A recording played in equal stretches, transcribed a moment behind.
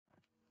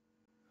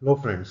Hello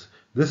friends,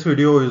 this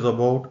video is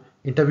about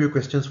interview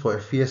questions for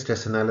FES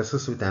test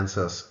analysis with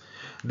answers.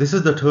 This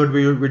is the third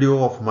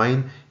video of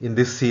mine in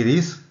this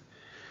series.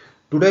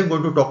 Today I'm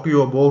going to talk to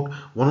you about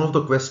one of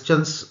the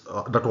questions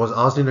that was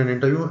asked in an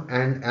interview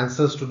and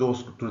answers to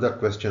that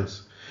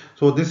questions.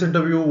 So this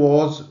interview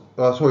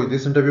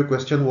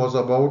question was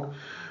about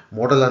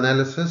model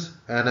analysis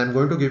and I'm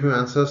going to give you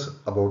answers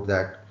about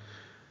that.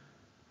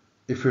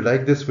 If you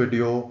like this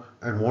video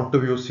and want to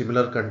view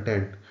similar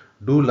content,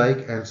 do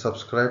like and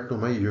subscribe to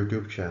my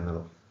YouTube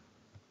channel.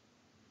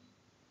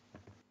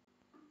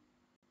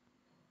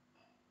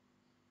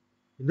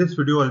 In this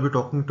video, I'll be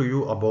talking to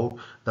you about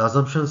the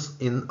assumptions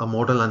in a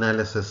model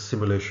analysis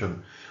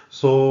simulation.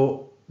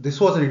 So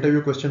this was an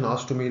interview question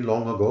asked to me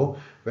long ago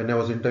when I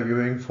was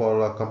interviewing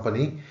for a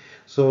company.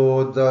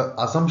 So the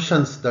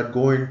assumptions that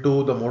go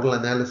into the model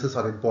analysis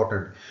are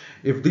important.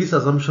 If these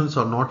assumptions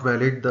are not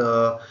valid,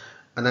 the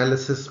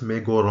analysis may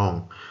go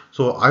wrong.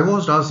 So I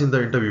was asked in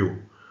the interview,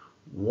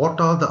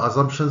 what are the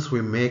assumptions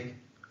we make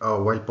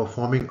while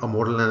performing a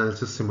modal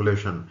analysis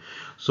simulation?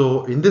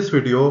 So in this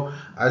video,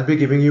 I'll be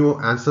giving you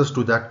answers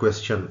to that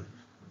question.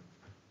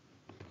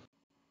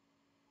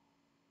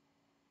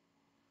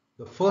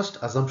 The first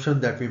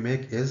assumption that we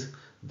make is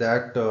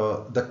that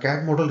the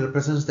CAD model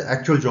represents the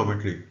actual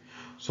geometry.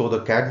 So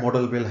the CAD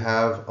model will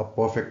have a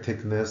perfect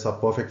thickness, a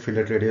perfect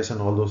fillet radius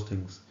and all those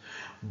things.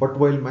 But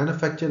while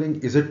manufacturing,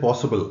 is it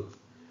possible?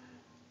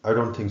 I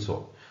don't think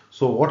so.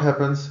 So what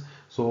happens?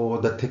 So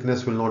the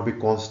thickness will not be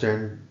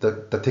constant.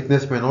 The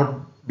thickness may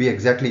not be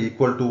exactly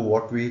equal to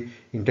what we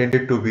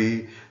intended to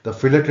be. The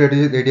fillet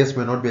radius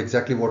may not be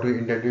exactly what we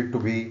intended to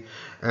be,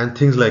 and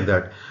things like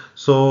that.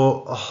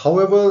 So,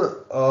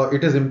 however,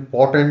 it is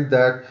important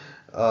that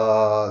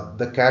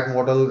the CAD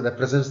model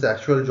represents the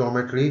actual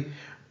geometry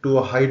to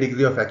a high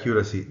degree of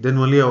accuracy. Then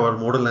only our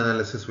model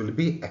analysis will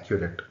be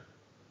accurate.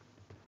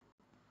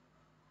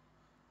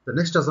 The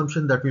next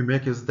assumption that we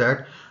make is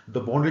that the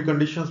boundary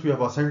conditions we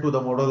have assigned to the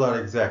model are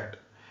exact.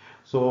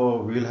 So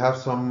we'll have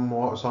some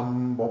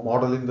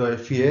model in the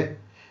FEA,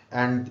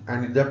 and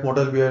in that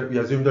model we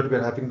assume that we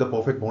are having the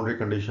perfect boundary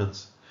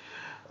conditions.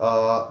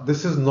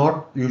 This is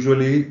not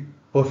usually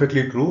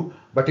perfectly true,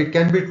 but it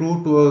can be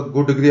true to a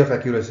good degree of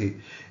accuracy.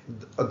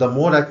 The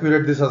more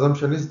accurate this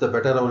assumption is, the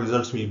better our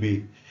results will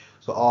be.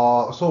 So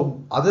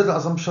other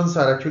assumptions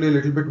are actually a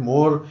little bit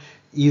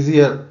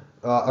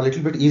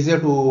easier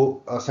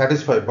to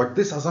satisfy, but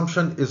this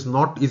assumption is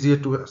not easier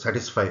to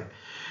satisfy.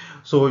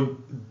 So,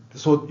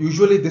 so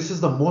usually this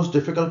is the most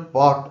difficult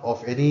part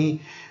of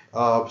any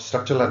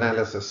structural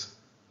analysis.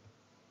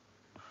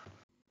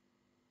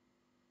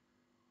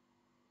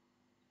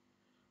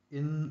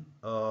 In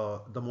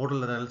the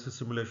model analysis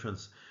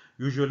simulations,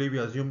 usually we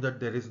assume that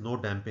there is no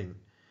damping.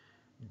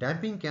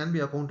 Damping can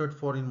be accounted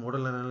for in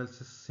model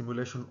analysis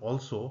simulation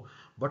also,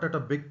 but at a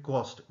big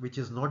cost, which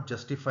is not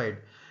justified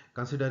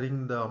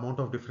considering the amount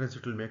of difference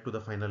it will make to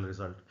the final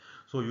result.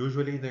 So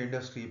usually in the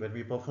industry, when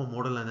we perform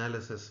model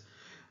analysis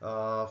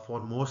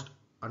for most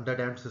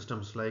underdamped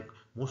systems, like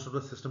most of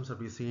the systems that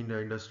we see in the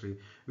industry,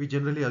 we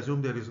generally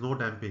assume there is no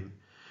damping,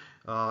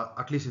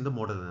 at least in the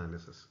model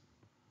analysis.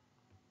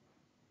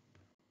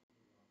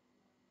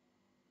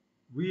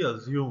 We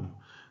assume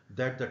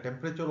that the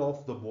temperature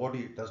of the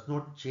body does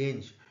not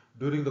change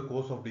during the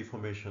course of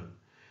deformation.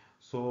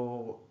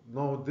 So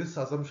now this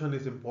assumption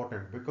is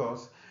important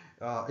because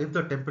if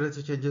the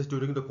temperature changes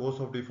during the course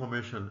of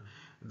deformation,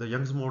 the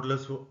Young's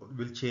modulus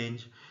will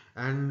change,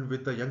 and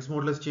with the Young's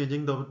modulus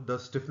changing, the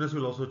stiffness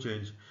will also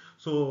change.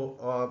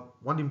 So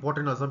one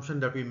important assumption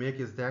that we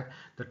make is that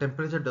the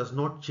temperature does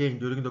not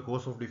change during the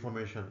course of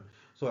deformation.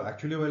 So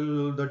actually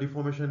while the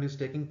deformation is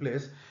taking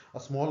place, a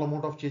small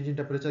amount of change in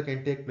temperature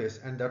can take place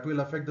and that will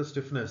affect the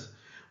stiffness,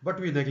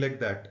 but we neglect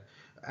that.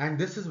 And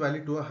this is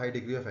valid to a high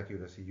degree of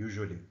accuracy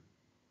usually.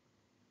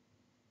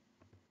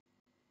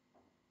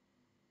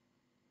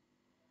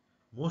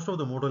 Most of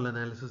the modal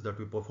analysis that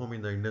we perform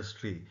in the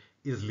industry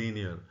is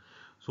linear.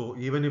 So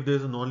even if there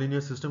is a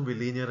nonlinear system, we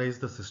linearize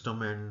the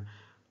system and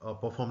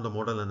perform the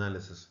modal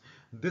analysis.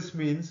 This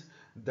means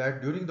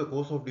that during the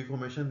course of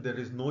deformation, there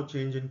is no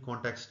change in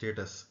contact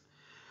status.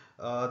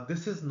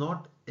 This is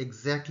not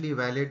exactly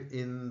valid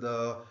in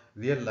the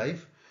real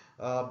life,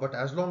 but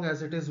as long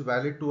as it is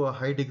valid to a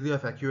high degree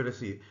of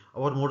accuracy,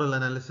 our modal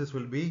analysis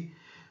will be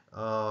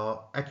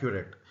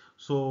accurate.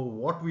 So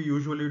what we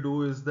usually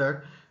do is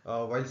that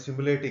while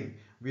simulating,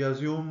 we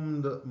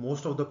assume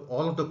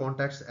all of the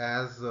contacts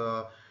as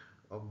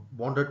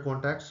bonded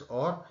contacts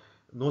or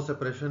no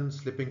separation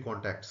slipping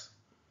contacts.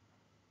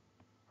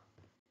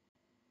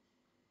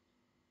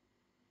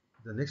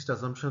 The next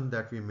assumption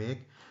that we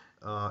make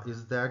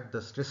is that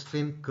the stress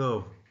strain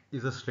curve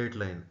is a straight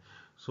line.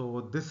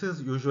 So this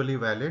is usually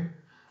valid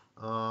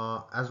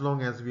as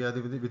long as we are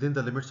within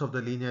the limits of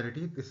the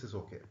linearity. This is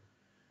okay.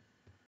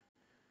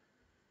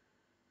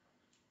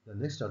 The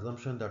next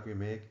assumption that we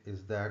make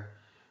is that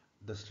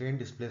the strain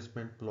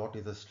displacement plot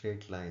is a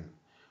straight line.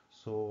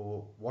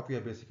 So what we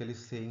are basically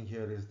saying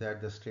here is that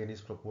the strain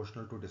is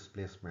proportional to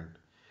displacement.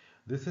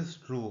 This is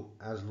true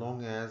as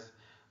long as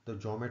the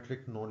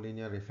geometric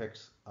nonlinear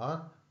effects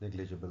are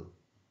negligible.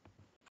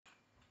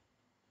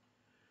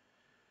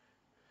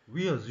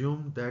 We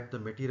assume that the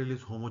material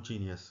is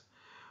homogeneous.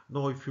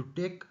 Now, if you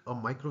take a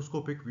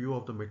microscopic view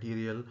of the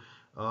material,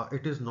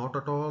 it is not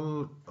at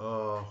all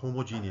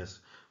homogeneous.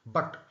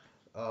 But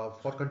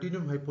for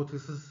continuum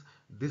hypothesis,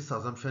 this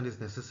assumption is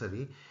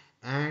necessary,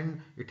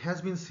 and it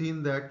has been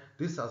seen that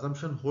this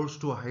assumption holds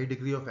to a high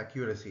degree of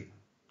accuracy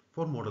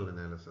for modal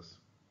analysis.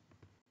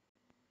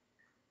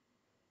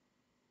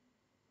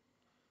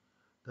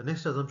 The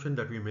next assumption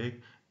that we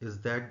make is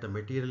that the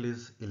material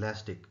is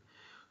elastic.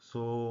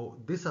 So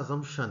this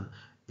assumption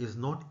is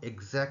not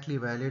exactly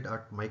valid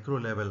at micro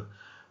level,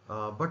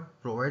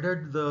 but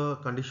provided the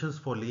conditions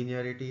for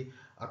linearity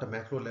at a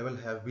macro level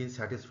have been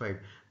satisfied,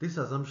 this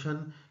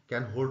assumption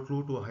can hold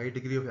true to a high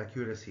degree of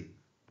accuracy.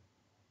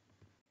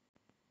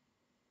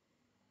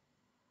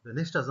 The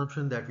next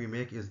assumption that we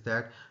make is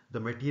that the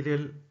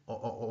material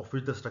of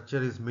which the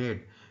structure is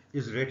made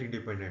is rate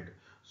independent.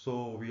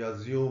 So we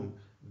assume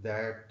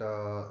that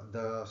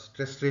the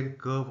stress strain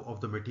curve of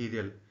the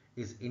material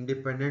is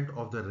independent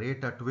of the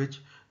rate at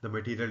which the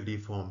material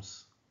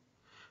deforms.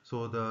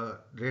 So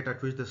the rate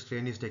at which the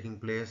strain is taking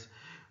place,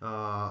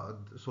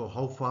 so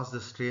how fast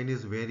the strain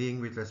is varying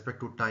with respect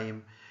to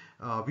time.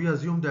 We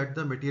assume that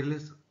the material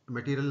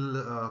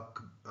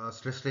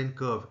stress strain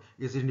curve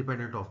is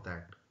independent of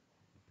that.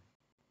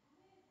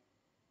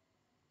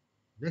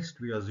 Next,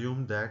 we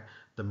assume that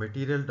the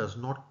material does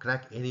not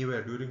crack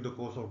anywhere during the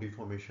course of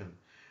deformation.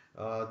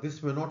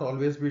 This may not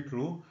always be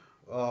true,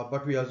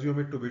 but we assume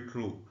it to be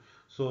true.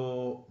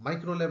 So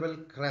micro level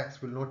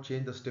cracks will not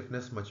change the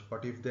stiffness much,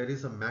 but if there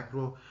is a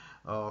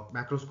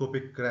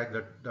macroscopic crack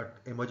that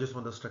emerges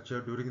on the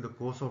structure during the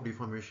course of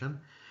deformation,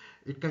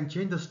 it can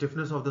change the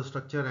stiffness of the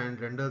structure and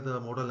render the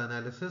modal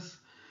analysis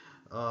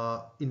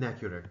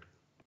inaccurate.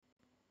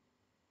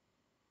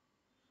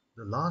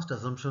 The last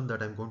assumption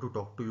that I'm going to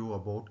talk to you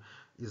about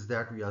is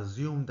that we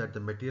assume that the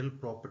material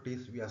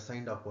properties we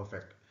assigned are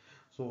perfect.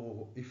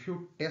 So if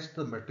you test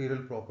the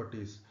material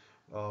properties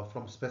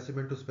from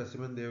specimen to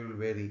specimen, they will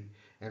vary,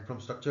 and from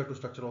structure to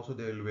structure also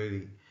they will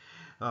vary.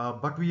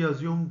 But we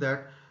assume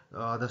that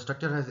the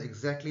structure has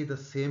exactly the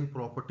same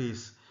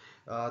properties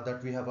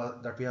that we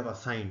have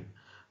assigned.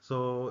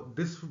 So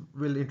this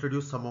will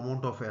introduce some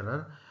amount of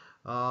error.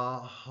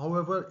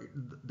 However,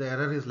 the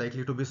error is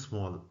likely to be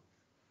small.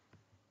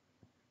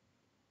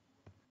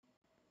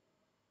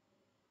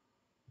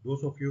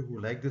 Those of you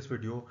who like this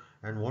video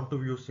and want to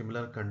view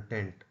similar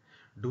content,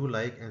 do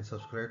like and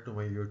subscribe to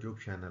my YouTube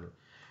channel.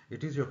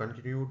 It is your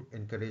continued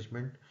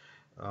encouragement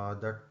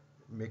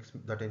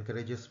that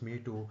encourages me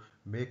to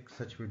make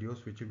such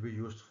videos which will be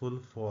useful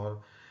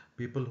for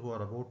people who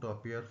are about to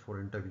appear for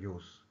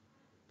interviews.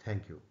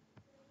 Thank you.